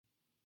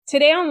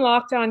Today on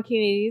Locked On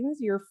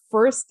Canadians, your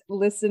first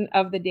listen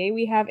of the day,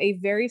 we have a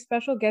very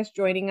special guest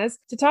joining us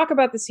to talk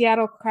about the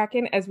Seattle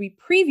Kraken as we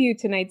preview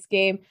tonight's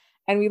game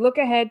and we look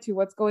ahead to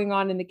what's going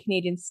on in the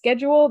Canadian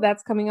schedule.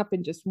 That's coming up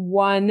in just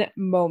one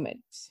moment.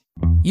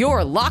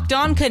 You're Locked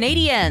On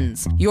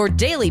Canadiens, your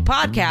daily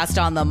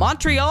podcast on the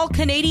Montreal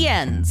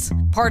Canadiens,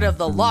 part of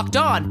the Locked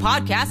On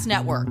Podcast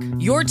Network,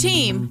 your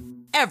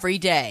team every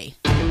day.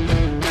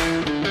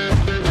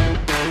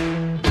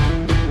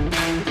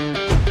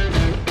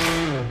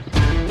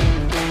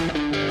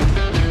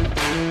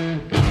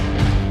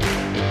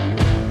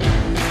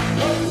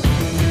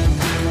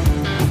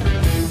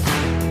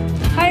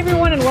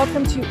 Everyone, and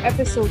welcome to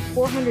episode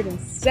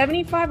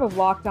 475 of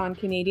Locked On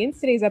Canadians.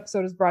 Today's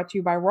episode is brought to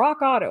you by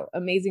Rock Auto.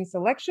 Amazing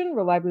selection,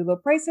 reliably low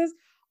prices,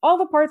 all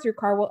the parts your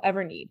car will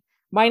ever need.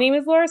 My name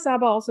is Laura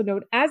Saba, also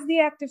known as The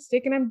Active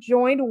Stick, and I'm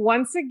joined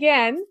once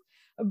again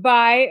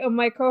by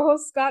my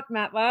co-host Scott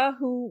Matla,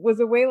 who was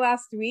away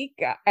last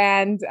week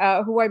and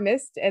who I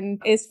missed and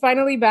is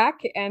finally back.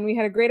 And we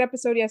had a great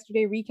episode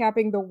yesterday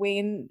recapping the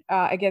win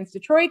against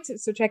Detroit.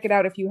 So check it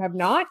out if you have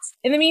not.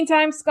 In the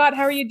meantime, Scott,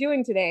 how are you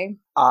doing today?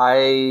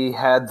 I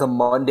had the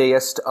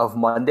Mondayest of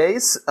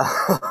Mondays.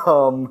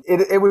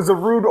 It was a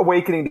rude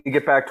awakening to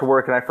get back to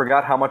work, and I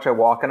forgot how much I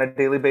walk on a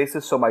daily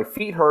basis, so my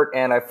feet hurt,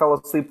 and I fell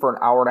asleep for an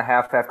hour and a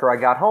half after I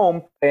got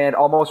home, and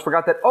almost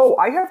forgot that,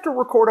 I have to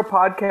record a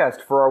podcast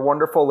for our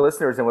wonderful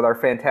listeners and with our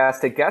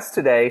fantastic guests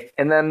today,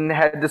 and then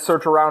had to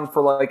search around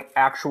for,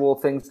 actual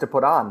things to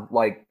put on,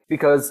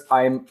 because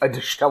I'm a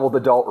disheveled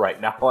adult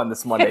right now on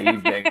this Monday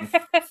evening.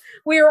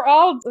 We are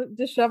all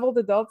disheveled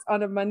adults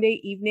on a Monday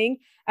evening.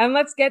 And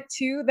let's get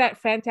to that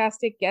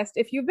fantastic guest.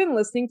 If you've been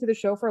listening to the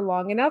show for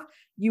long enough,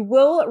 you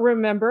will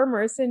remember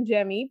Marissa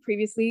Njemi,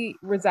 previously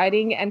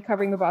residing and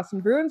covering the Boston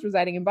Bruins,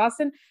 residing in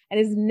Boston, and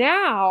is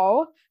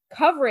now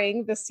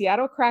covering the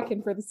Seattle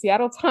Kraken for the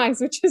Seattle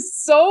Times, which is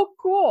so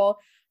cool.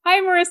 Hi,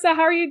 Marissa.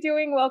 How are you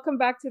doing? Welcome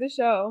back to the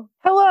show.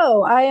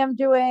 Hello. I am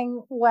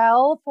doing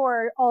well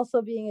for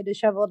also being a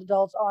disheveled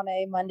adult on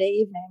a Monday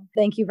evening.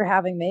 Thank you for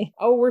having me.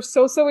 Oh, we're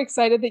so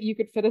excited that you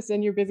could fit us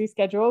in your busy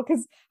schedule,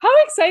 because how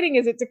exciting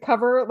is it to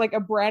cover a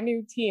brand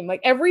new team?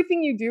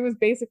 Everything you do is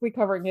basically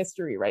covering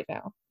history right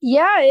now.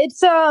 Yeah,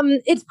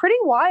 it's pretty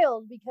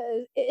wild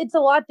because it's a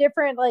lot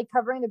different,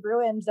 covering the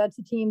Bruins. That's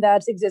a team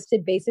that's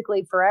existed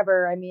basically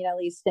forever. I mean, at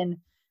least in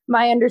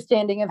my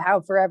understanding of how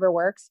forever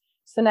works.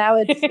 So now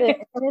it's an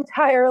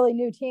entirely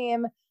new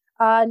team.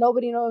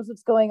 Nobody knows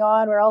what's going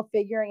on. We're all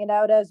figuring it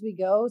out as we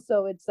go.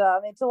 So it's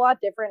a lot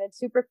different. It's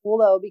super cool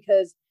though,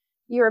 because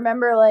you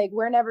remember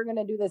we're never going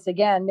to do this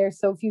again. There's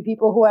so few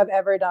people who have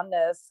ever done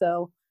this.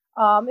 So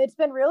it's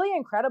been really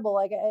incredible.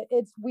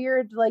 It's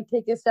weird to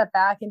take a step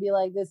back and be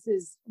this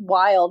is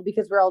wild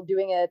because we're all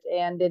doing it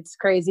and it's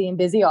crazy and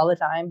busy all the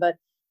time. But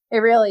it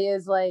really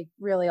is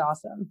really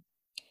awesome.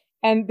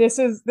 And this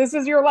is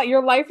your life.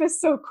 Your life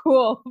is so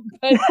cool.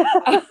 But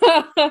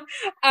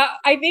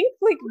I think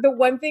the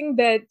one thing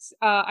that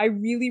I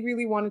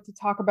really wanted to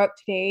talk about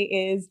today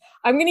is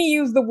I'm going to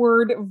use the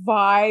word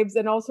vibes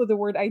and also the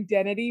word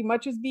identity,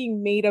 much as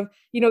being made of,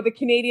 the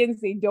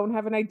Canadians, they don't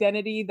have an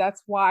identity.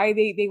 That's why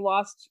they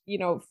lost,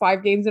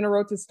 5 games in a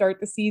row to start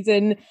the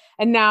season.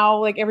 And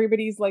now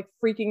everybody's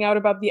freaking out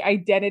about the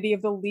identity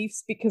of the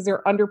Leafs because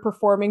they're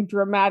underperforming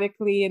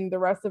dramatically. And the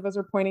rest of us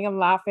are pointing and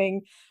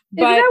laughing.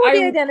 Isn't that what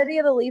the identity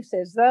of the Leafs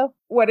is, though?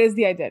 What is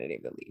the identity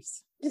of the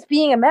Leafs? Just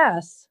being a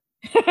mess.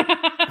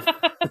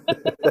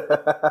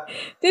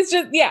 This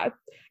just, yeah,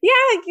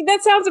 that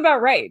sounds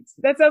about right.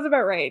 But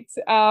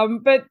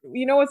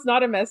what's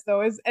not a mess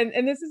though is,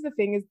 and this is the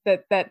thing is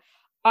that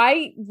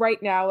I right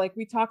now,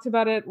 we talked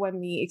about it when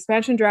the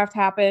expansion draft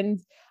happened.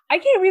 I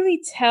can't really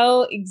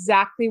tell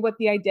exactly what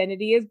the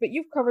identity is, but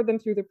you've covered them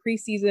through the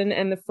preseason,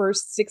 and the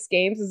first 6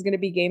 games is going to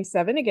be Game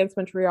 7 against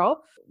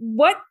Montreal.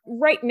 What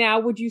right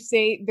now would you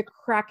say the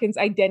Kraken's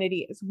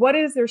identity is? What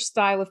is their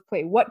style of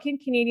play? What can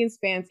Canadians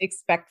fans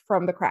expect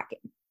from the Kraken?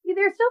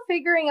 They're still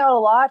figuring out a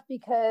lot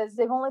because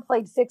they've only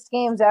played 6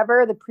 games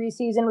ever. The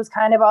preseason was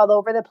kind of all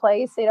over the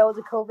place. It was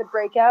a COVID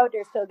breakout.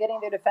 They're still getting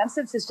their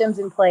defensive systems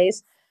in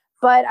place.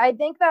 But I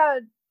think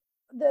that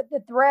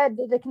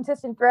the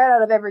consistent thread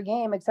out of every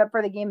game, except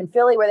for the game in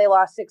Philly where they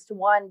lost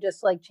 6-1,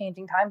 just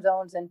changing time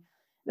zones. And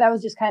that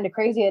was just kind of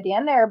crazy at the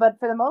end there. But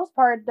for the most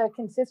part, the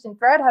consistent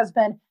thread has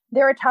been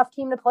they're a tough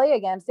team to play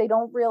against. They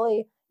don't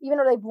really, even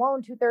though they've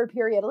blown 2 third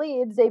period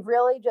leads, they've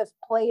really just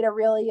played a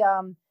really,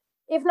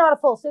 if not a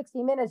full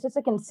 60 minutes, just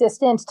a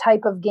consistent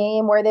type of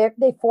game where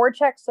they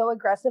forecheck so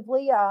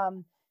aggressively,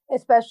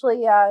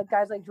 especially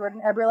guys like Jordan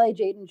Eberle,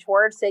 Jaden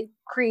Schwartz. They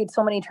create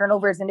so many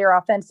turnovers in their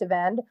offensive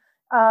end.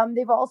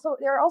 They're also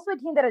a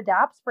team that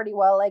adapts pretty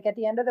well. At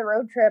the end of the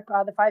road trip,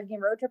 the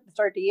 5-game road trip to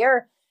start the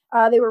year,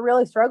 they were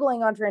really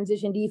struggling on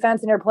transition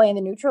defense and they're playing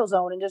the neutral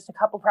zone. And just a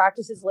couple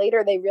practices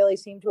later, they really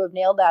seem to have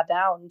nailed that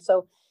down.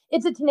 So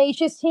it's a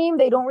tenacious team.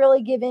 They don't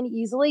really give in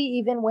easily,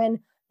 even when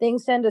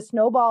things tend to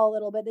snowball a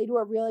little bit. They do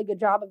a really good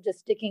job of just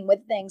sticking with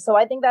things. So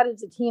I think that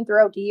is a team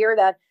throughout the year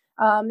that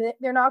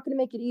they're not going to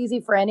make it easy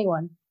for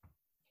anyone.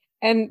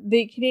 and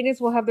the Canadians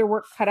will have their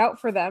work cut out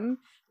for them,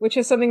 which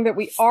is something that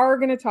we are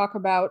going to talk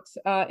about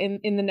in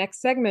the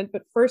next segment.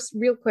 But first,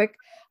 real quick,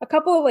 a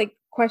couple of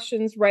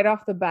questions right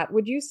off the bat.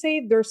 Would you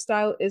say their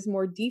style is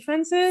more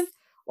defensive,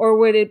 or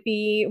would it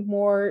be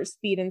more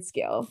speed and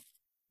skill?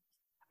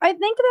 I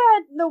think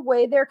that the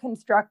way they're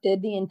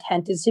constructed, the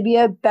intent is to be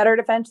a better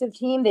defensive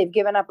team. They've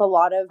given up a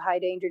lot of high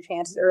danger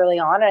chances early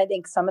on. And I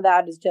think some of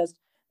that is just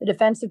the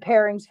defensive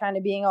pairings kind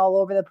of being all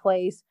over the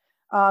place,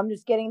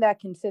 just getting that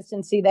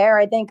consistency there.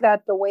 I think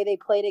that the way they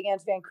played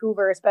against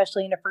Vancouver,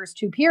 especially in the first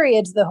two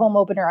periods, the home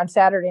opener on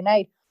Saturday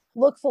night,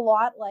 looks a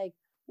lot like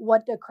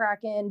what the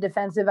Kraken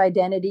defensive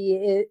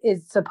identity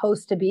is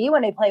supposed to be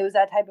when they play with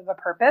that type of a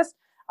purpose.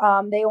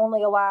 They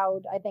only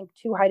allowed, I think,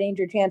 2 high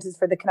danger chances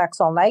for the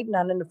Canucks all night,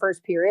 none in the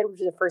first period,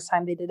 which is the first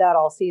time they did that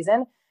all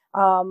season.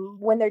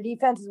 When their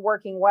defense is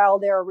working well,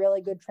 they're a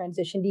really good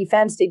transition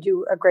defense. They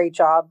do a great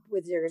job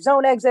with their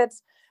zone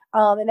exits,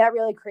 and that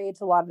really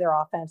creates a lot of their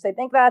offense. I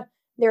think that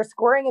their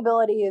scoring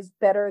ability is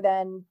better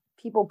than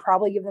people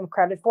probably give them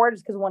credit for,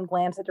 just because one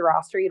glance at the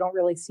roster, you don't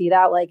really see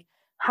that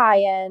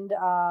high-end,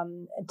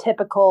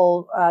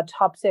 typical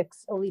top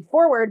 6 elite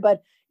forward,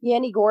 but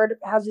Yanni Gourde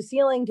has a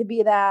ceiling to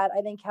be that.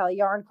 I think Calle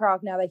Jarnkrok,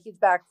 now that he's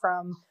back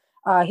from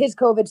his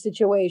COVID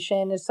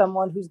situation, is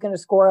someone who's going to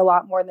score a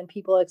lot more than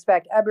people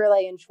expect.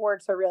 Eberle and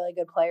Schwartz are really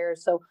good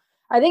players. So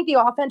I think the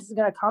offense is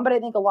going to come, but I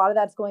think a lot of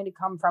that's going to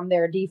come from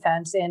their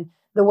defense and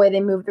the way they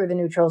move through the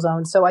neutral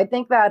zone. So I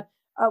think that,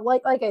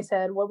 like I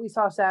said, what we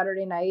saw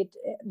Saturday night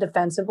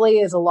defensively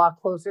is a lot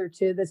closer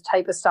to this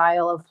type of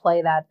style of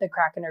play that the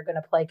Kraken are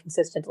going to play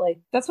consistently.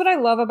 That's what I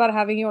love about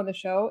having you on the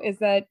show, is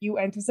that you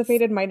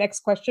anticipated my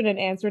next question and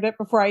answered it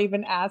before I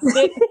even asked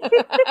it,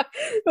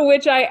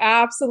 which I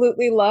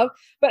absolutely love.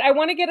 But I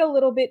want to get a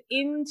little bit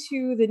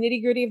into the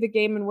nitty gritty of the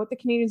game and what the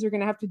Canadians are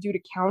going to have to do to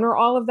counter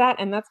all of that.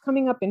 And that's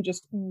coming up in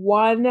just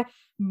one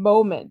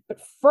moment.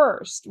 But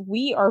first,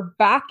 we are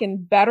back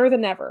and better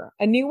than ever.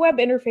 A new web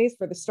interface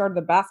for the start of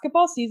the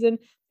basketball season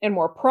and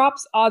more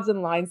props, odds,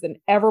 and lines than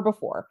ever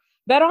before.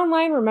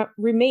 BetOnline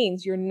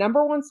remains your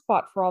number one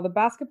spot for all the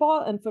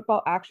basketball and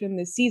football action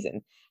this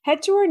season.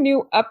 Head to our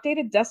new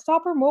updated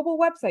desktop or mobile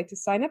website to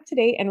sign up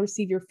today and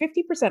receive your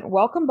 50%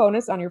 welcome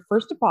bonus on your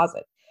first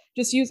deposit.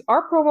 Just use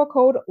our promo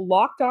code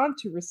LOCKEDON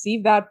to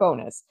receive that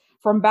bonus.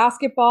 From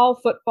basketball,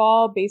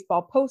 football,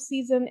 baseball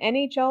postseason,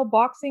 NHL,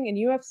 boxing, and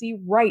UFC,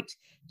 right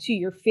to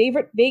your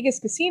favorite Vegas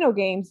casino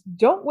games,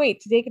 don't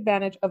wait to take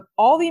advantage of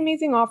all the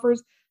amazing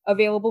offers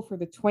available for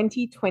the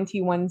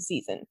 2021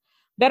 season.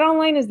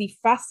 BetOnline is the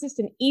fastest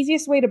and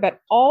easiest way to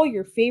bet all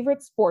your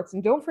favorite sports.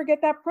 And don't forget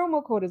that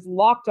promo code is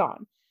locked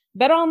on.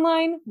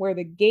 BetOnline, where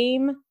the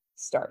game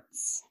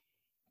starts.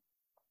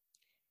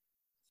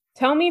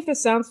 Tell me if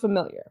this sounds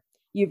familiar.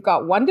 You've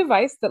got one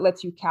device that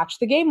lets you catch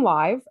the game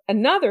live,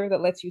 another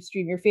that lets you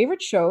stream your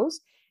favorite shows.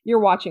 You're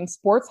watching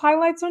sports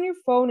highlights on your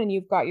phone, and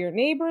you've got your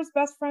neighbor's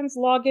best friend's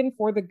login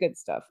for the good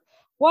stuff.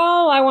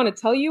 Well, I want to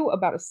tell you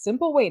about a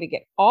simple way to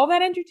get all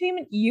that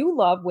entertainment you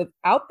love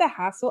without the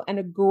hassle, and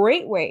a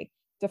great way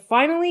to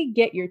finally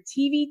get your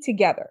TV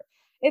together.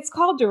 It's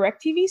called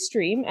DirecTV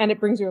Stream, and it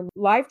brings your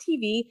live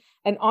TV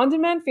and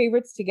on-demand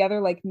favorites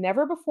together like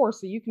never before,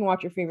 so you can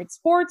watch your favorite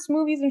sports,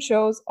 movies, and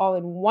shows all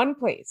in one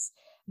place.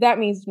 That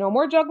means no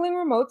more juggling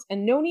remotes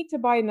and no need to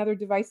buy another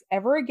device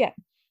ever again.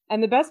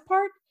 And the best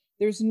part?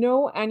 There's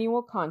no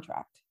annual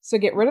contract. So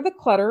get rid of the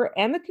clutter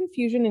and the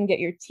confusion and get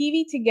your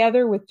TV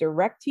together with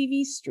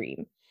DirecTV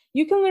Stream.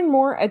 You can learn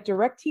more at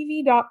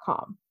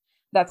directtv.com.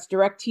 That's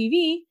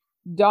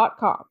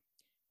directtv.com.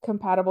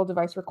 Compatible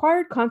device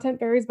required. Content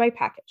varies by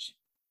package.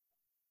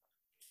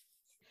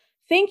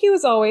 Thank you,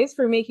 as always,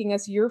 for making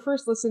us your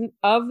first listen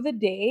of the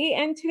day.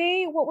 And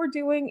today, what we're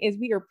doing is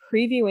we are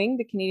previewing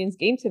the Canadiens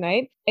game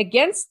tonight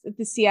against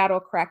the Seattle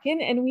Kraken.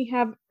 And we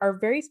have our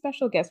very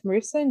special guest,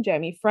 Marissa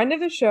Njemi, friend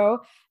of the show,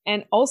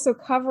 and also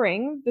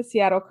covering the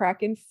Seattle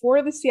Kraken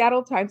for the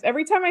Seattle Times.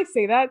 Every time I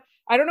say that,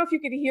 I don't know if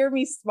you can hear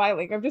me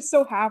smiling. I'm just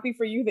so happy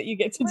for you that you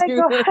get to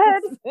do this.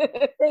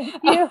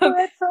 Thank you.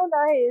 That's so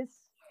nice.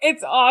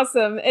 It's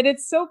awesome. And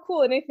it's so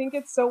cool. And I think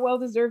it's so well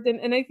deserved.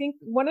 And I think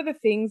one of the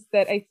things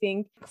that I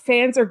think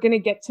fans are going to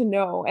get to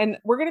know, and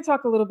we're going to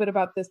talk a little bit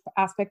about this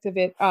aspect of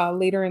it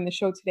later in the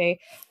show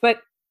today. But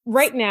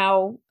right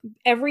now,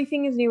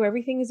 everything is new.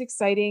 Everything is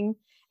exciting.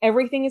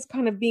 Everything is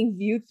kind of being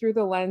viewed through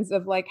the lens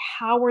of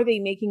how are they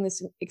making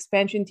this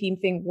expansion team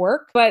thing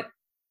work? But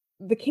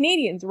the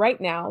Canadiens right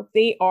now,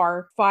 they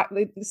are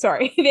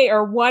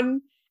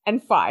 1-5.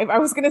 I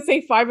was going to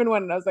say 5-1,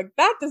 and I was like,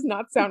 that does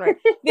not sound right.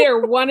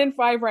 They're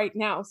 1-5 right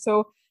now.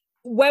 So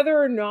whether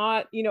or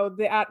not,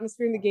 the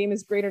atmosphere in the game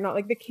is great or not,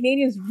 the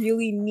Canadiens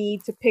really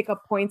need to pick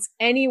up points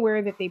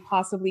anywhere that they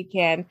possibly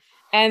can.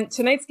 And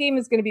tonight's game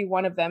is going to be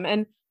one of them.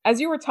 And as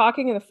you were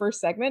talking in the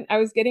first segment, I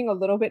was getting a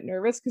little bit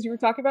nervous because you were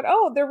talking about,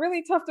 they're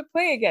really tough to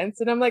play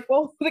against. And I'm like,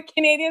 well, the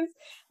Canadiens,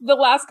 the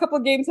last couple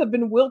of games have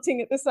been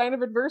wilting at the sign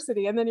of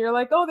adversity. And then you're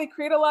like, they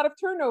create a lot of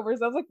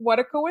turnovers. I was like, what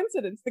a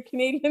coincidence. The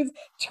Canadiens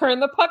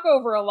turn the puck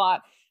over a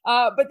lot.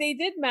 But they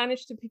did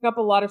manage to pick up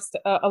a lot of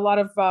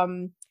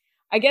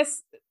I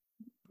guess,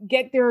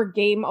 get their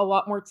game a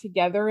lot more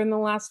together in the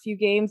last few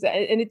games,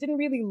 and it didn't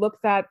really look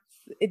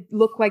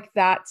like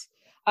that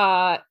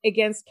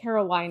against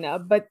Carolina,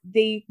 but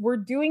they were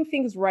doing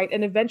things right,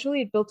 and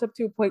eventually it built up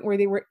to a point where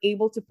they were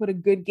able to put a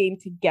good game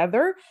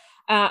together.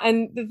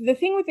 And the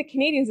thing with the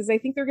Canadiens is I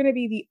think they're going to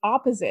be the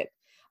opposite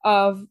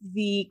of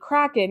the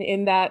Kraken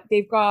in that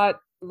they've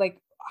got like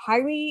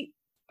highly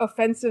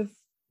offensively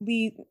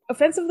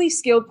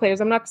skilled players.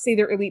 I'm not going to say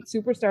they're elite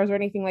superstars or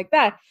anything like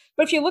that,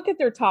 but if you look at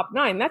their top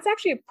nine, that's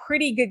actually a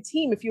pretty good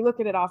team if you look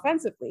at it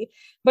offensively,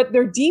 but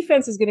their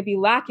defense is going to be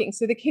lacking.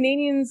 So the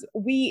Canadiens,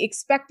 we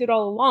expected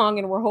all along,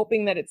 and we're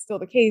hoping that it's still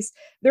the case,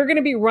 they're going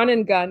to be run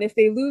and gun. If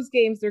they lose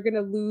games, they're going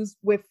to lose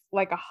with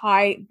like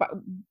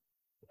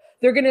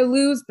they're going to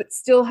lose, but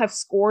still have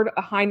scored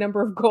a high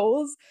number of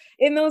goals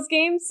in those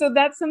games. So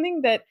that's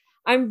something that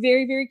I'm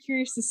very, very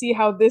curious to see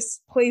how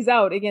this plays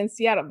out against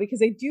Seattle,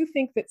 because I do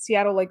think that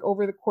Seattle, like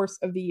over the course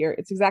of the year,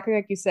 it's exactly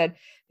like you said,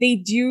 they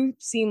do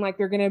seem like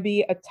they're going to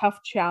be a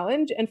tough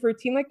challenge. And for a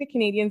team like the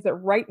Canadiens that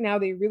right now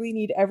they really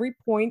need every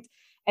point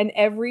and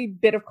every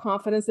bit of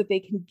confidence that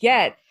they can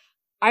get,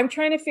 I'm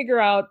trying to figure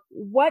out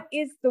what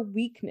is the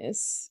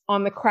weakness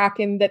on the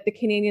Kraken that the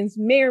Canadiens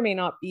may or may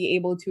not be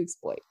able to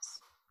exploit.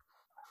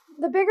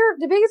 The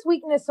biggest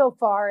weakness so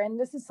far, and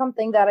this is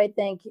something that I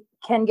think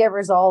can get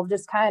resolved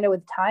just kind of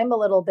with time a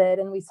little bit,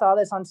 and we saw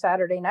this on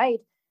Saturday night,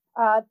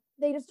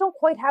 they just don't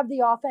quite have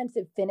the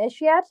offensive finish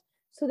yet.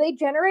 So they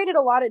generated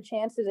a lot of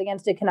chances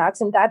against the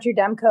Canucks, and Thatcher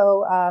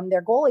Demko,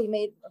 their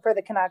goalie for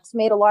the Canucks,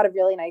 made a lot of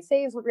really nice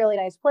saves with really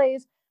nice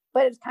plays,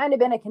 but it's kind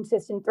of been a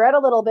consistent threat a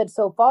little bit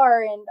so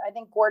far, and I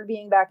think Gord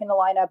being back in the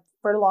lineup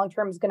for the long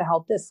term is going to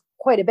help this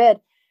quite a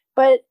bit.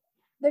 But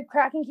the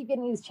Kraken keep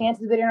getting these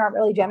chances, but they're not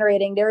really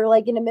generating. They're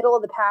like in the middle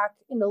of the pack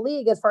in the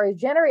league as far as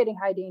generating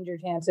high danger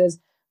chances,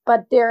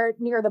 but they're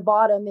near the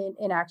bottom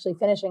in actually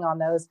finishing on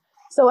those.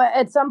 So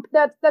at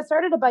that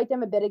started to bite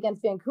them a bit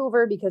against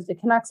Vancouver because the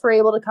Canucks were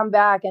able to come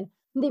back, and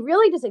they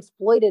really just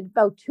exploited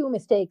about two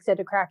mistakes that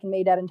the Kraken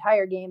made that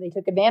entire game. They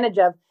took advantage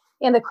of,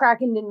 and the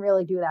Kraken didn't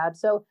really do that.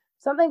 So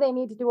something they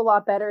need to do a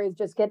lot better is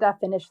just get that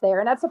finish there.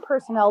 And that's a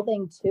personnel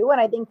thing too.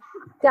 And I think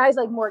guys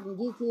like Morgan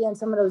Geekie and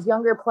some of those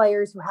younger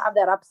players who have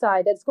that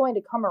upside, that's going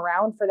to come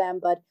around for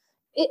them. But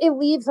it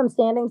leaves some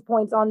standings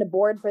points on the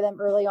board for them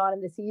early on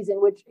in the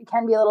season, which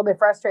can be a little bit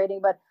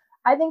frustrating. But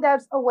I think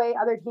that's a way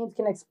other teams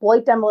can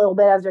exploit them a little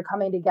bit as they're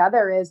coming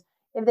together, is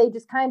if they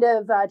just kind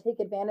of take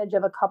advantage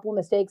of a couple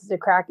mistakes as a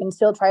Kraken and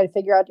still try to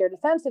figure out their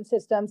defensive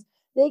systems,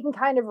 they can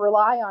kind of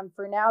rely on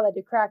for now that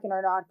the Kraken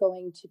are not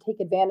going to take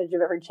advantage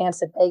of every chance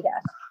that they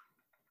get.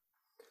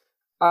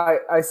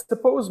 I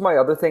suppose my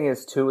other thing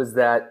is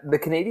that the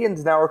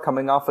Canadiens now are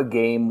coming off a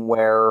game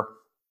where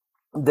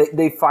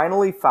they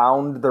finally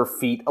found their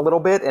feet a little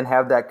bit and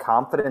have that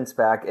confidence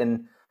back.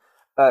 And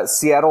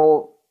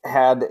Seattle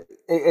had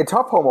a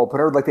tough home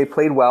opener. Like, they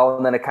played well,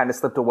 and then it kind of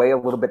slipped away a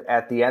little bit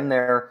at the end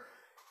there.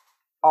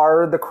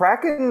 Are the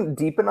Kraken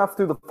deep enough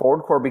through the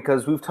forward core?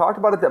 Because we've talked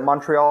about it that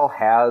Montreal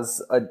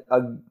has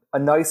a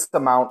nice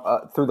amount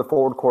through the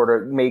forward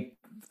core to make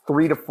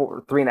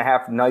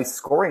 3.5 nice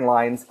scoring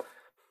lines.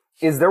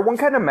 Is there one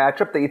kind of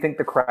matchup that you think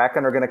the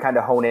Kraken are going to kind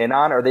of hone in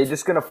on? Are they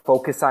just going to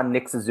focus on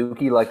Nick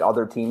Suzuki like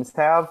other teams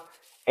have,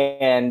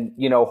 and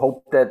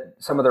hope that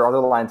some of their other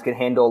lines can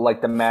handle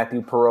like the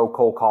Matthew Perreault,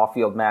 Cole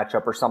Caulfield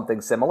matchup or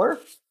something similar?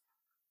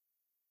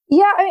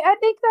 Yeah, I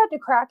think that the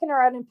Kraken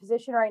are out in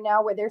position right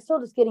now where they're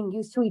still just getting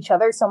used to each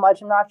other so much.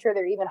 I'm not sure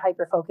they're even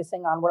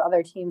hyper-focusing on what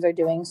other teams are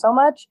doing so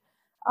much.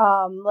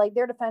 Like,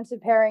 their defensive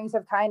pairings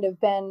have kind of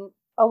been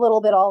a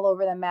little bit all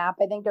over the map.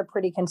 I think they're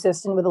pretty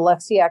consistent with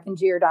Alexiak and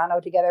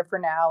Giordano together for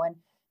now, and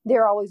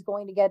they're always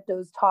going to get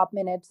those top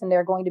minutes, and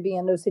they're going to be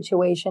in those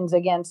situations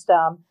against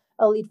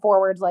elite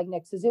forwards like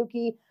Nick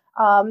Suzuki.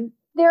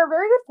 They're a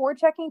very good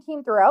forward-checking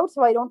team throughout,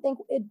 so I don't think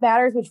it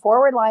matters which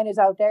forward line is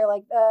out there.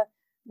 Like,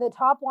 the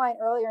top line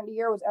earlier in the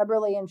year was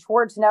Eberle and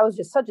Schwartz, and that was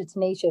just such a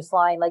tenacious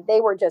line. Like,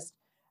 they were just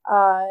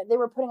they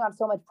were putting on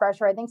so much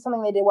pressure. I think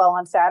something they did well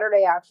on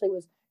Saturday actually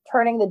was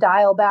turning the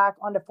dial back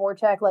onto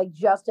forecheck like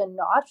just a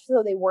notch,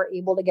 so they were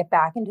able to get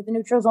back into the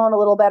neutral zone a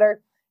little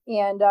better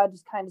and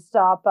just kind of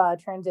stop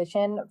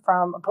transition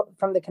from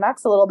the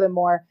Canucks a little bit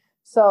more.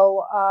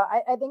 So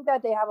I think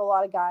that they have a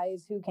lot of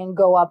guys who can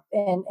go up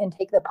and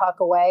take the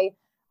puck away.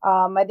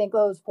 I think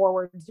those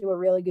forwards do a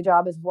really good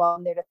job as well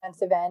in their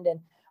defensive end. And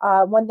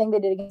one thing they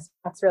did against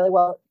the Canucks really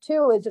well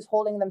too is just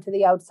holding them to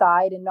the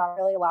outside and not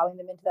really allowing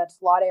them into that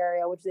slot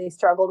area, which they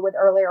struggled with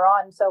earlier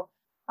on. So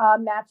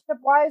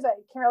matchup wise, I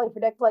can't really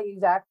predict like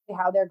exactly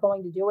how they're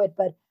going to do it,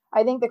 but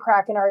I think the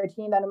Kraken are a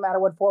team that no matter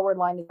what forward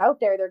line is out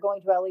there, they're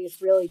going to at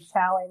least really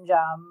challenge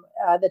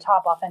the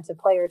top offensive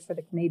players for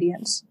the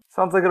Canadiens.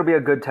 Sounds like it'll be a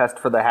good test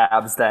for the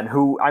Habs then,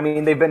 who, I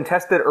mean, they've been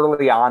tested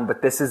early on,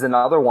 but this is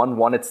another one.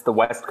 One, it's the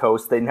West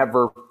Coast. They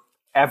never,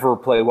 ever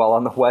play well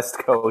on the West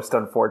Coast,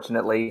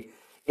 unfortunately.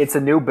 It's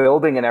a new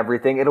building and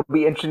everything. It'll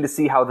be interesting to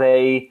see how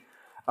they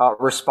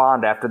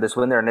respond after this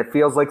win there. And it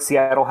feels like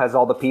Seattle has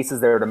all the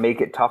pieces there to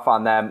make it tough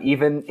on them.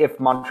 Even if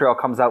Montreal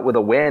comes out with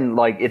a win,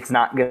 like, it's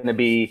not going to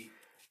be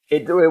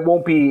it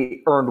won't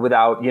be earned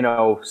without,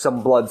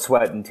 some blood,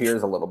 sweat, and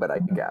tears a little bit, I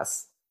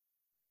guess.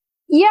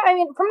 Yeah, I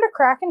mean, from the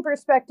Kraken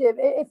perspective,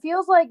 it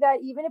feels like that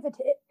even if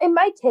it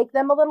might take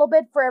them a little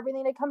bit for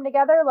everything to come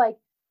together. Like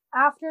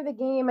after the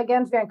game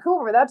against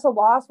Vancouver, that's a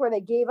loss where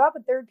they gave up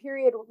a third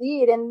period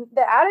lead, and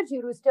the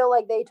attitude was still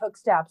like they took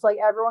steps. Like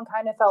everyone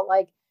kind of felt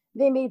like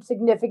they made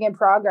significant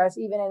progress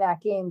even in that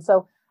game.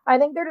 So I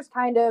think they're just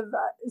kind of,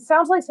 it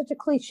sounds like such a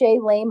cliche,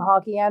 lame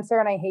hockey answer,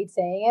 and I hate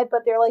saying it,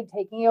 but they're like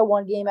taking it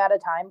one game at a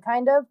time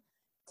kind of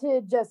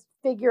to just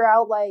figure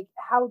out like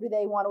how do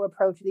they want to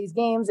approach these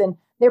games. And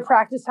their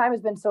practice time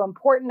has been so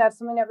important. That's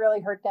something that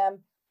really hurt them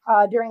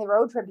during the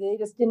road trip. They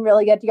just didn't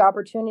really get the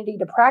opportunity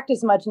to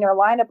practice much, and their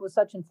lineup was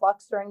such in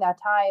flux during that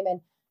time.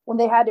 And when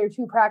they had their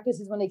 2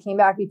 practices when they came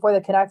back before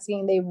the Canucks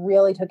game, they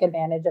really took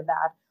advantage of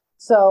that.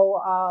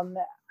 So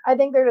I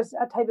think they're just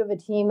a type of a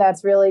team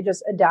that's really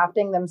just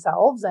adapting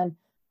themselves, and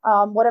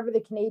whatever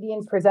the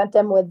Canadians present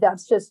them with,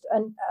 that's just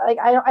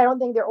I don't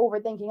think they're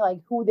overthinking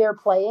like who they're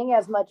playing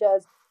as much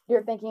as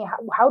they're thinking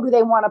how do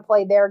they want to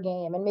play their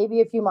game, and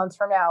maybe a few months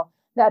from now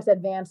that's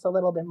advanced a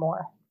little bit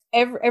more.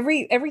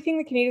 Everything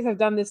the Canadians have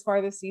done this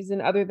far this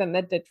season, other than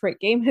that Detroit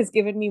game, has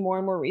given me more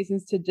and more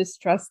reasons to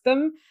distrust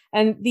them.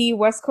 And the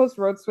West Coast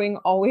road swing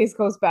always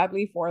goes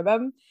badly for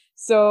them.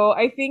 So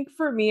I think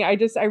for me, I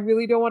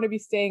really don't want to be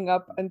staying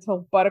up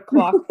until butt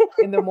o'clock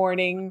in the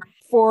morning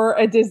for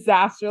a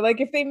disaster. Like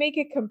if they make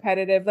it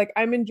competitive, like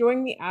I'm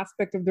enjoying the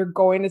aspect of they're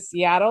going to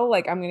Seattle.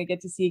 Like I'm going to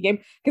get to see a game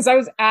because I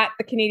was at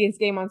the Canadians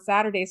game on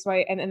Saturday. So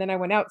and then I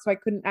went out, so I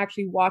couldn't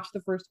actually watch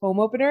the first home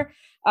opener.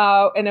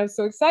 And I was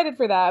so excited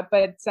for that.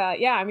 But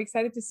yeah, I'm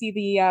excited to see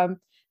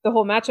the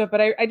whole matchup,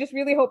 but I just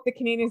really hope the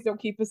Canadians don't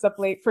keep us up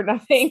late for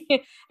nothing.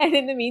 And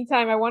in the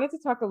meantime, I wanted to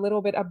talk a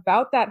little bit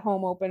about that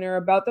home opener,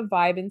 about the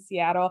vibe in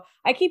Seattle.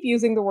 I keep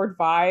using the word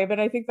vibe, and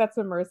I think that's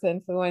a MRSA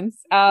influence,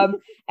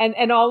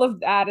 and all of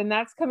that. And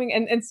that's coming,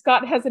 and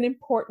Scott has an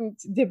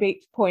important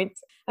debate point,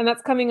 and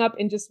that's coming up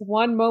in just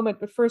one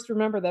moment. But first,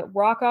 remember that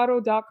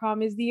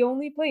rockauto.com is the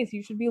only place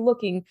you should be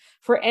looking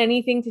for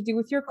anything to do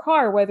with your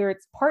car, whether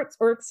it's parts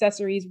or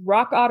accessories.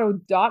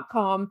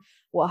 rockauto.com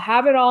will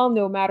have it all,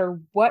 no matter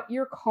what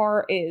your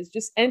car is.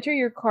 Just enter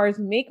your car's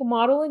make,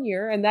 model, and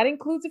year, and that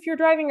includes if you're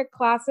driving a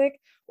classic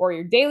or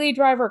your daily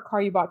driver, a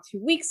car you bought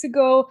 2 weeks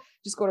ago.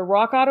 Just go to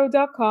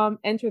rockauto.com,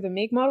 enter the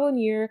make, model,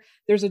 and year.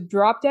 There's a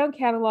drop-down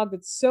catalog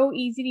that's so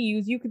easy to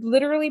use. You could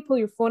literally pull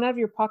your phone out of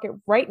your pocket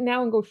right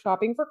now and go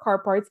shopping for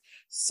car parts.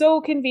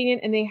 So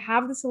convenient, and they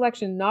have the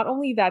selection. Not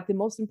only that, the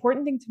most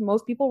important thing to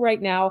most people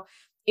right now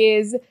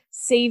is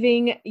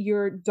saving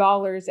your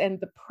dollars, and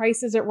the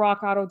prices at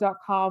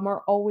rockauto.com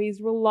are always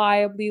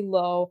reliably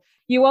low.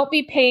 You won't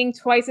be paying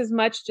twice as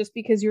much just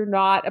because you're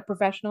not a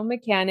professional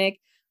mechanic.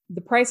 The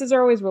prices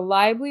are always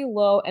reliably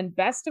low, and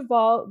best of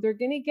all, they're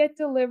going to get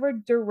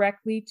delivered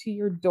directly to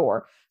your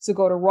door. So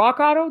go to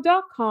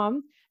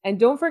rockauto.com and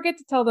don't forget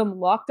to tell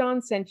them Locked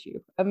On sent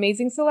you.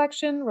 Amazing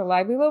selection,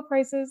 reliably low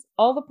prices,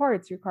 all the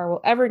parts your car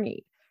will ever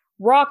need.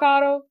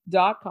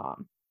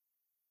 rockauto.com.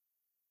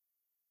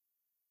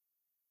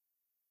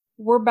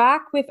 We're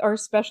back with our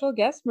special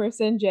guest,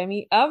 MRSA and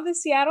Jemmy of the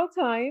Seattle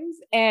Times.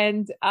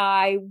 And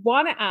I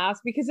want to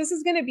ask, because this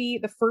is going to be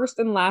the first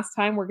and last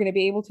time we're going to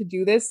be able to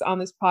do this on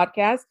this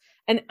podcast,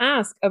 and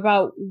ask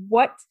about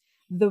what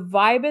the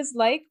vibe is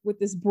like with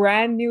this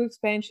brand new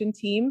expansion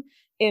team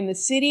in the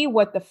city,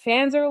 what the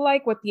fans are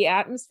like, what the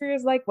atmosphere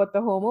is like, what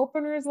the home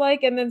opener is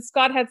like. And then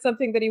Scott had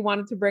something that he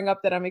wanted to bring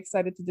up that I'm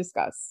excited to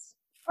discuss.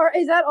 Or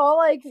is that all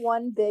like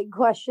one big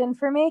question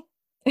for me?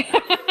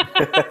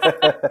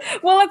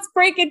 Well, let's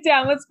break it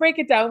down.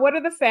 What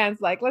are the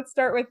fans like? Let's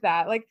start with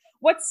that. Like,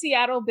 what's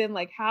Seattle been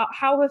like? How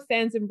have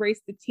fans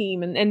embraced the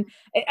team? And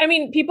I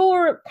mean, people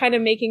were kind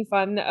of making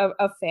fun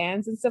of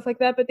fans and stuff like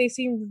that, but they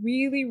seem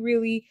really,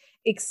 really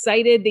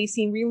excited. They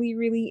seem really,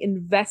 really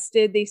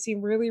invested. They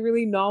seem really,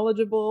 really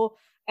knowledgeable.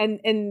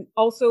 And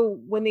also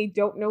when they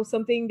don't know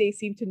something, they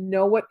seem to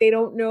know what they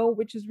don't know,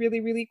 which is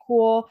really, really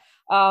cool.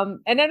 And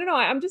I don't know,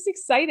 I'm just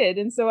excited.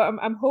 And so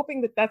I'm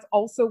hoping that that's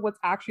also what's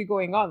actually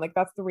going on. Like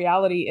that's the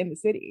reality in the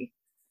city.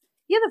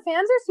 Yeah, the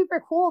fans are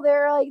super cool.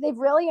 They're like, they've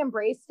really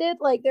embraced it.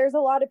 Like there's a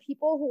lot of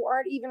people who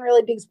aren't even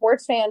really big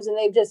sports fans, and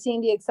they've just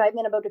seen the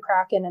excitement about the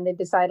Kraken, and they've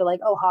decided like,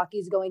 oh,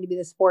 hockey's going to be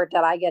the sport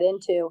that I get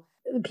into.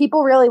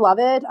 People really love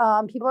it.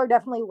 People are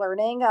definitely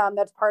learning.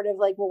 That's part of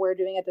like what we're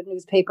doing at the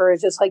newspaper,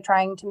 is just like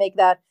trying to make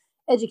that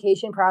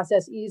education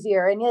process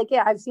easier. And like,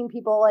 yeah, I've seen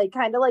people like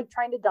kind of like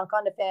trying to dunk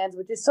on the fans,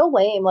 which is so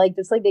lame. Like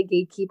just like the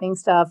gatekeeping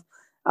stuff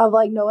of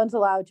like no one's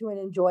allowed to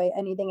enjoy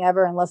anything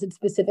ever unless it's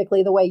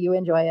specifically the way you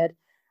enjoy it.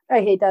 I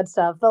hate that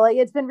stuff. But like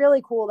it's been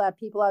really cool that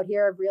people out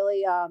here have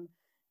really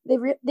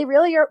they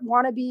really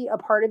want to be a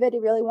part of it. They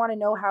really want to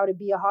know how to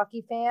be a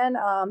hockey fan.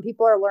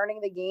 People are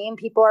learning the game.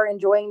 People are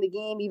enjoying the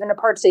game, even the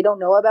parts they don't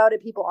know about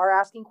it. People are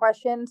asking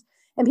questions,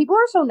 and people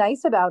are so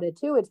nice about it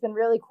too. It's been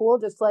really cool,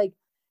 just like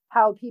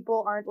how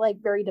people aren't like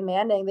very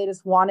demanding. They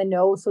just want to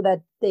know so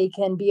that they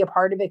can be a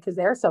part of it because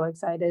they're so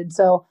excited.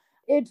 So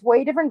it's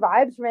way different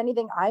vibes from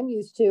anything I'm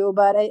used to,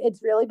 but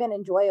it's really been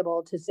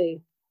enjoyable to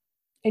see.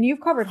 And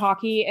you've covered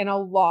hockey in a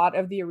lot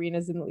of the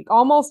arenas in the league,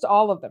 almost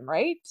all of them,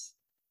 right?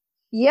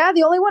 Yeah,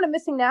 the only one I'm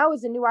missing now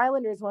is the New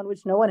Islanders one,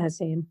 which no one has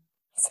seen.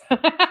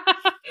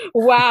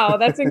 Wow,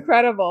 that's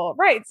incredible.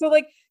 Right. So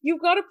like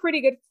you've got a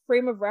pretty good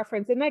frame of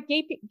reference. And that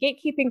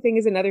gatekeeping thing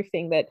is another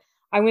thing that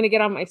I'm going to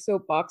get on my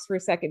soapbox for a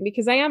second,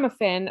 because I am a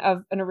fan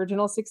of an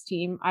original six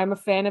team. I'm a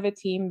fan of a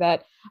team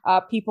that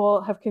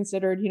people have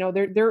considered,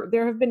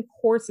 there have been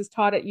courses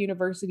taught at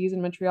universities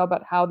in Montreal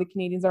about how the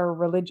Canadians are a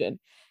religion.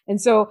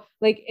 And so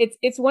like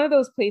it's one of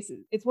those places,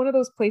 it's one of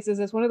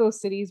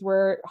those cities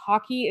where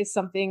hockey is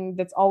something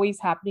that's always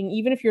happening.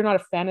 Even if you're not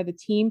a fan of the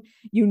team,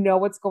 you know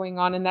what's going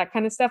on and that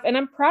kind of stuff. And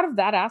I'm proud of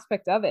that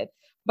aspect of it.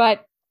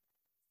 But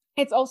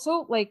it's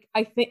also like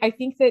I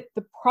think that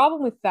the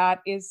problem with that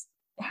is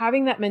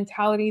having that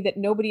mentality that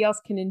nobody else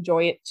can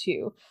enjoy it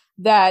too.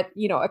 That,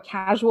 a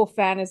casual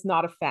fan is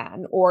not a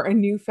fan, or a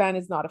new fan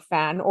is not a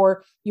fan,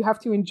 or you have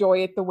to enjoy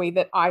it the way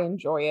that I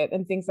enjoy it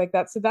and things like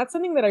that. So that's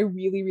something that I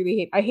really, really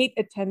hate. I hate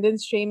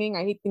attendance shaming.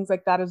 I hate things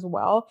like that as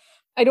well.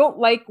 I don't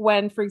like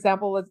when, for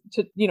example,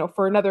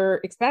 for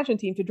another expansion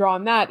team to draw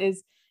on that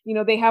is,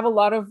 they have a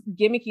lot of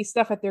gimmicky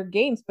stuff at their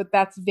games, but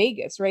that's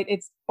Vegas, right?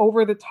 It's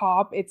over the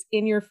top, it's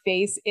in your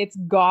face, it's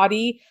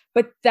gaudy,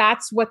 but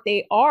that's what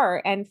they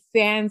are. And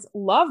fans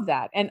love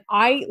that. And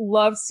I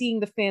love seeing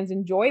the fans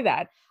enjoy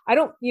that. I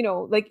don't,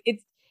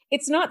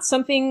 it's not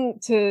something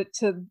to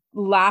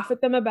laugh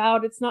at them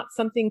about. It's not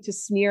something to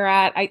sneer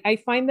at. I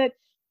find that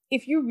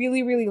if you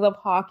really, really love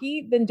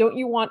hockey, then don't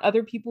you want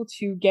other people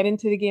to get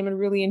into the game and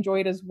really enjoy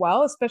it as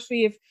well?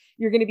 Especially if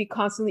you're going to be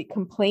constantly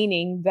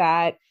complaining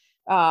that,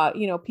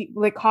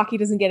 people like hockey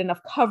doesn't get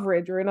enough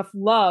coverage or enough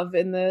love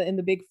in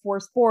the big four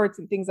sports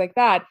and things like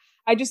that.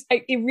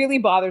 It really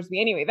bothers me.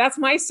 Anyway, that's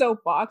my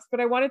soapbox, but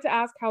I wanted to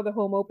ask how the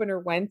home opener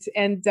went.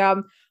 And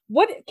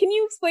what can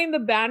you explain the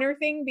banner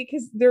thing?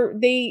 Because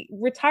they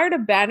retired a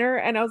banner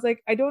and I was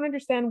like, I don't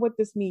understand what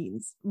this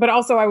means. But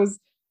also I was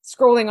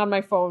scrolling on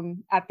my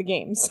phone at the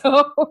game.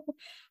 So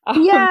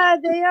yeah,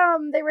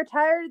 they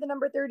retired the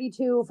number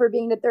 32 for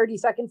being the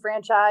 32nd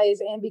franchise,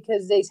 and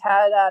because they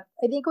had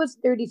I think it was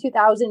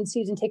 32,000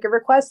 season ticket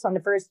requests on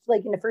the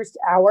first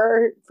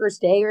hour,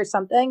 first day or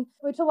something,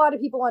 which a lot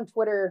of people on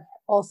Twitter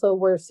also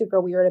were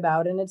super weird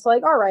about. And it's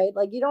like, all right,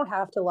 like you don't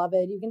have to love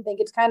it. You can think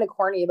it's kind of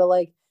corny, but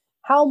like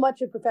how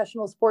much of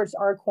professional sports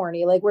are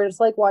corny? Like we're just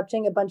like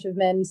watching a bunch of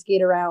men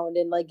skate around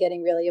and like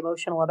getting really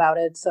emotional about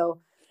it. So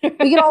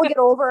we can all get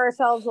over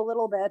ourselves a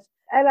little bit.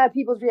 And that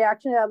people's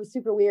reaction to that was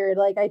super weird.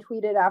 Like I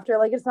tweeted after,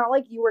 like, it's not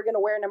like you were going to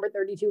wear number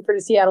 32 for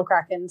the Seattle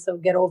Kraken, so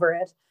get over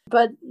it.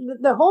 But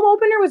the home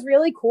opener was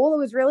really cool. It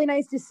was really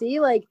nice to see.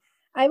 Like,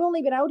 I've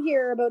only been out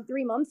here about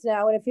 3 months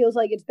now, and it feels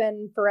like it's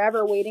been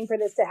forever waiting for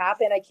this to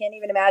happen. I can't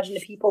even imagine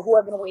the people who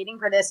have been waiting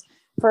for this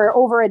for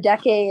over a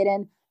decade.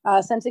 And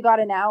since it got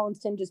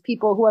announced, and just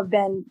people who have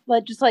been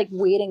just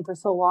waiting for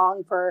so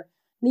long for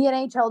the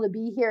NHL to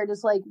be here,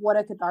 just like what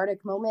a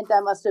cathartic moment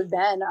that must have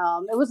been.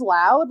 It was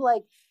loud.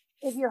 Like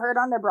if you heard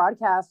on their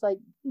broadcast, like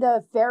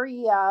the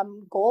Ferry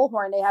goal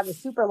horn they have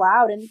is super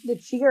loud, and the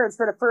cheers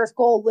for the first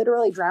goal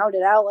literally drowned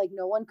it out. Like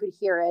no one could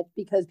hear it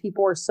because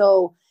people were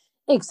so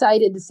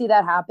excited to see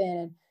that happen.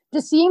 And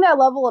just seeing that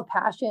level of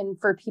passion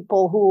for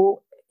people who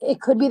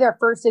it could be their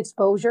first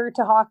exposure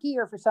to hockey,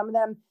 or for some of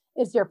them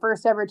it's their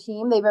first ever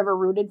team they've ever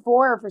rooted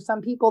for, or for some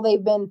people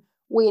they've been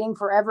waiting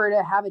forever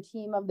to have a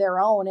team of their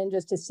own. And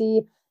just to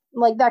see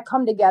like that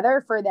come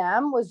together for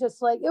them was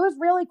just like, it was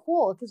really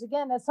cool. Because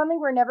again, that's something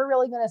we're never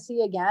really going to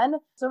see again.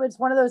 So it's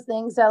one of those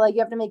things that like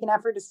you have to make an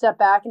effort to step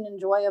back and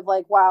enjoy, of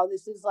like, wow,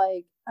 this is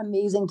like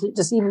amazing to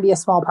just even be a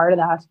small part of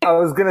that. I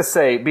was going to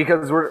say,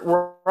 because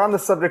we're on the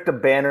subject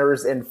of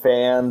banners and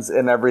fans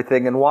and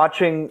everything, and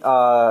watching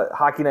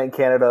Hockey Night in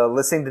Canada,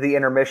 listening to the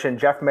intermission,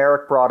 Jeff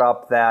Marek brought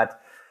up that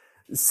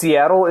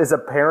Seattle is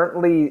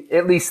apparently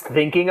at least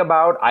thinking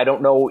about, I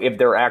don't know if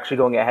they're actually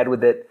going ahead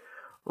with it,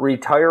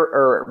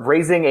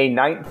 raising a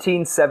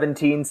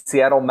 1917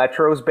 Seattle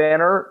Metros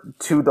banner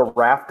to the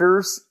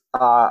rafters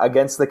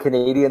against the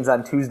Canadiens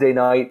on Tuesday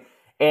night.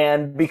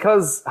 And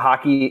because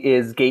hockey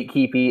is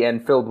gatekeepy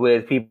and filled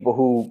with people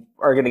who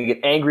are going to get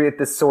angry at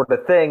this sort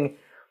of thing,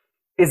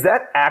 is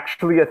that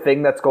actually a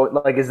thing that's going,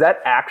 like, is that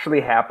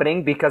actually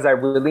happening? Because I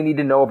really need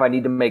to know if I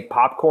need to make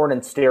popcorn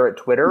and stare at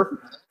Twitter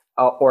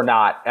or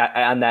not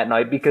on that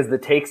night, because the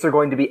takes are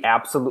going to be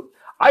absolute.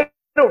 I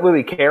don't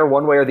really care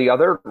one way or the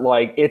other.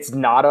 Like, it's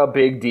not a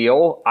big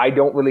deal. I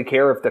don't really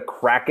care if the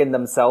Kraken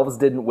themselves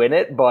didn't win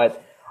it,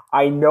 but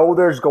I know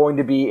there's going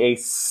to be a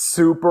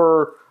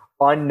super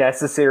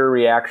unnecessary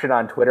reaction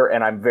on Twitter,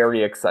 and I'm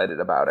very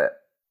excited about it.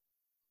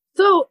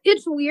 So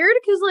it's weird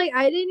because like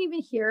I didn't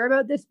even hear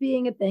about this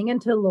being a thing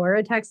until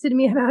Laura texted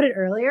me about it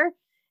earlier.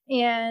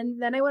 And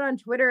then I went on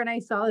Twitter and I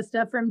saw the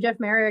stuff from Jeff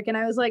Marek, and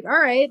I was like, all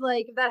right,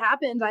 like if that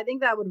happens, I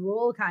think that would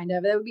rule kind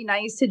of. That would be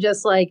nice to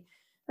just like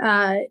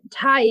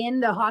tie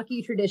in the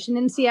hockey tradition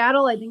in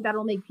Seattle. I think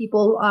that'll make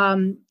people,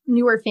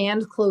 newer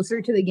fans,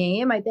 closer to the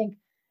game. I think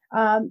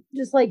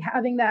just like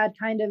having that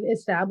kind of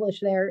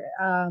established there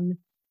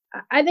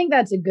I think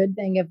that's a good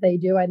thing if they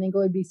do. I think it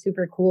would be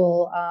super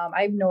cool.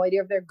 I have no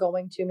idea if they're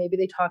going to. Maybe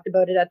they talked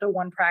about it at the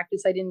one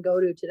practice I didn't go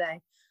to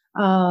today.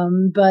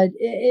 But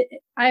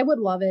I would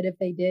love it if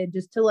they did,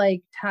 just to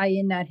like tie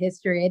in that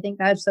history. I think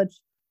that's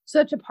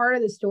such a part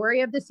of the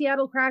story of the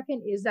Seattle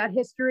Kraken is that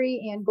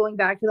history, and going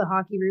back to the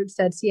hockey roots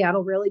that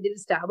Seattle really did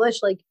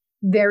establish like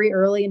very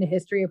early in the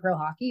history of pro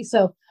hockey.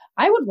 So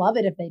I would love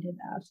it if they did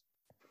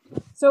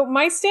that. So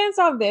my stance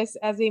on this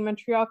as a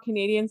Montreal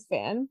Canadiens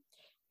fan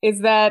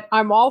is that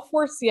I'm all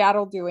for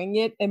Seattle doing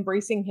it,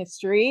 embracing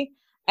history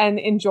and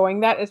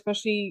enjoying that,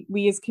 especially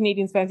we as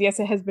Canadiens fans. Yes,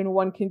 it has been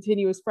one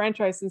continuous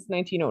franchise since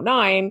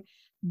 1909,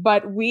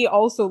 but we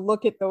also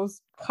look at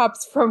those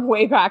cups from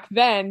way back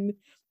then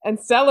and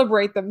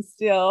celebrate them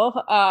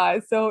still.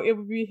 So it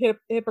would be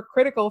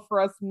hypocritical for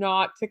us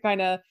not to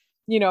kind of,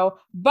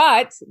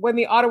 but when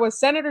the Ottawa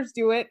Senators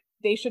do it,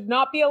 they should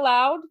not be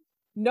allowed.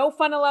 No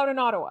fun allowed in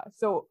Ottawa.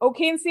 So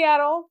okay in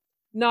Seattle,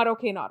 not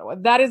okay in Ottawa.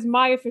 That is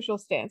my official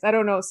stance. I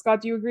don't know.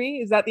 Scott, do you agree?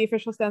 Is that the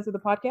official stance of the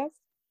podcast?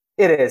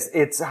 It is.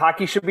 It's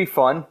hockey should be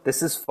fun.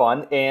 This is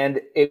fun.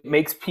 And it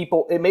makes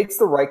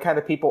the right kind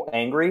of people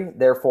angry.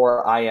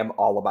 Therefore, I am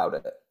all about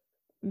it.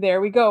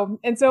 There we go.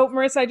 And so,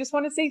 Marissa, I just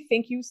want to say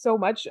thank you so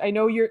much. I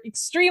know you're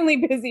extremely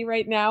busy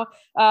right now.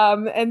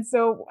 And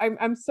so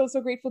I'm so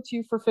grateful to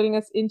you for fitting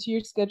us into your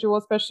schedule,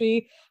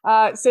 especially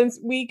since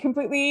we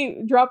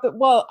completely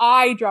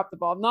I dropped the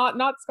ball,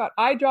 not Scott.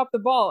 I dropped the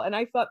ball and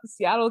I thought the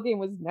Seattle game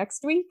was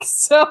next week.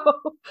 So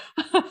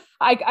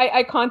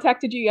I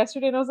contacted you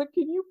yesterday and I was like,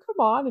 can you come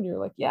on? And you're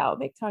like, yeah, I'll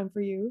make time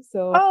for you.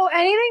 So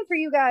anything for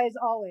you guys,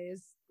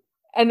 always.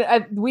 And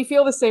we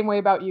feel the same way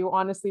about you.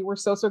 Honestly, we're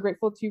so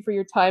grateful to you for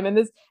your time. And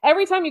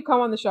every time you come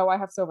on the show, I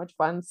have so much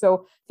fun.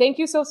 So thank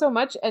you so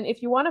much. And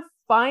if you want to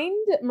find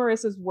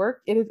Marissa's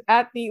work, it is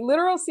at the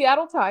literal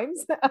Seattle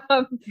Times.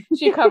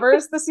 She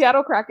covers the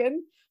Seattle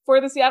Kraken for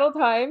the Seattle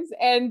Times.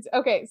 And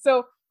okay,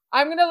 so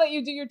I'm going to let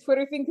you do your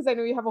Twitter thing because I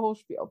know you have a whole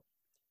spiel.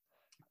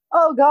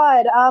 Oh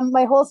God.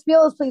 My whole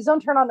spiel is please don't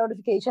turn on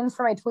notifications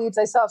for my tweets.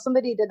 I saw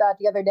somebody did that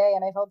the other day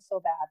and I felt so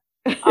bad.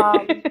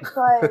 But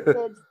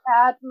it's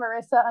at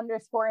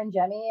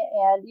Marissa_Ingemi,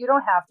 and you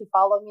don't have to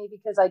follow me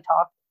because I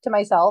talk to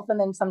myself and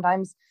then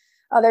sometimes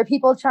other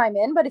people chime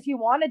in. But if you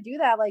want to do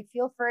that, like,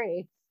 feel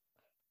free.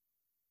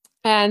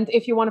 And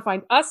if you want to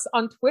find us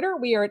on Twitter,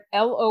 we are at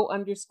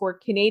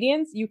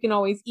LO_Canadiens. You can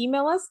always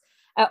email us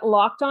at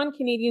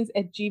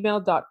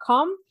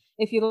lockedoncanadiens@gmail.com.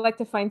 If you'd like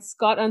to find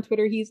Scott on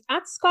Twitter, he's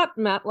at Scott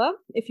Matla.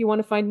 If you want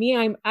to find me,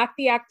 I'm at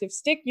The Active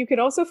Stick. You can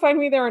also find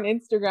me there on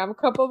Instagram. A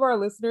couple of our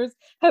listeners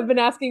have been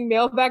asking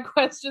mailbag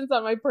questions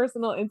on my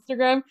personal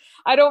Instagram.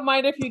 I don't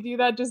mind if you do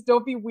that. Just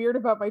don't be weird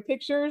about my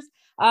pictures.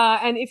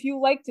 And if you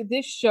liked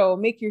this show,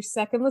 make your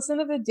second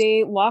listen of the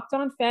day Locked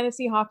On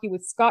Fantasy Hockey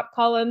with Scott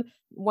Cullen,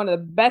 one of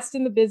the best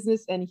in the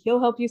business, and he'll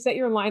help you set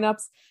your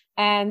lineups.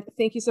 And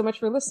thank you so much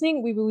for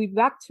listening. We will be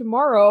back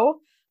tomorrow.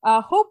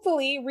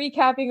 Hopefully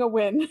recapping a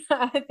win.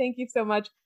 Thank you so much.